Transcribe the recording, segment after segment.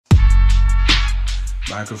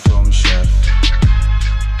Microphone chef,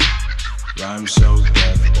 rhyme so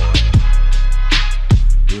deaf, boy.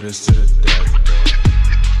 Do this to the death, boy.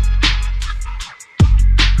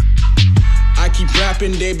 I keep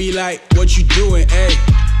rapping, they be like, what you doing, ayy?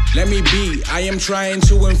 Let me be, I am trying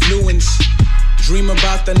to influence. Dream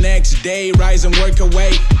about the next day, rise and work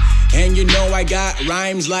away. And you know I got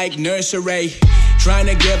rhymes like nursery. Trying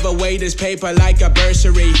to give away this paper like a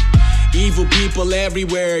bursary. Evil people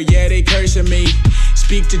everywhere, yeah, they cursing me.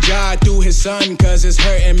 Speak to Jah through his son, cause it's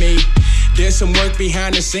hurting me. There's some work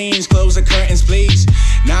behind the scenes, close the curtains please.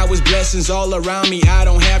 Now it's blessings all around me, I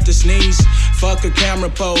don't have to sneeze. Fuck a camera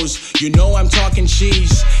pose, you know I'm talking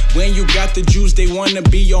cheese. When you got the juice, they wanna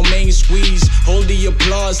be your main squeeze. Hold the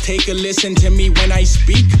applause, take a listen to me when I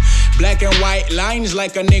speak. Black and white lines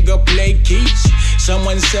like a nigga play keys.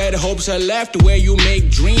 Someone said hopes are left where you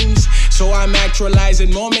make dreams. So I'm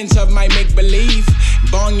actualizing moments of my make-believe.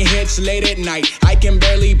 Bong hits late at night, I can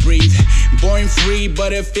barely breathe. Born free,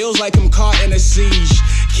 but it feels like I'm caught in a siege.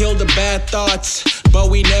 Kill the bad thoughts, but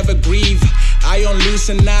we never grieve. I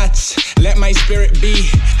unloosen knots, let my spirit be.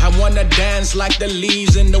 I wanna dance like the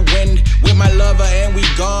leaves in the wind with my lover and we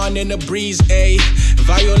gone in the breeze, ayy.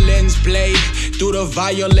 Violins play through the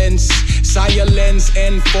violence. Silence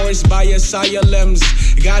enforced by asylums.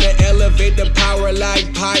 Gotta elevate the power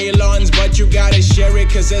like pylons, but you gotta share it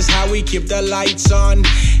cause that's how we keep the lights on.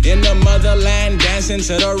 In the motherland, dancing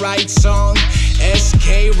to the right song.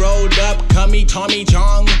 SK rolled up, cummy Tommy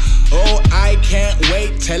Chong. Oh, I can't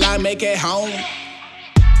wait till I make it home.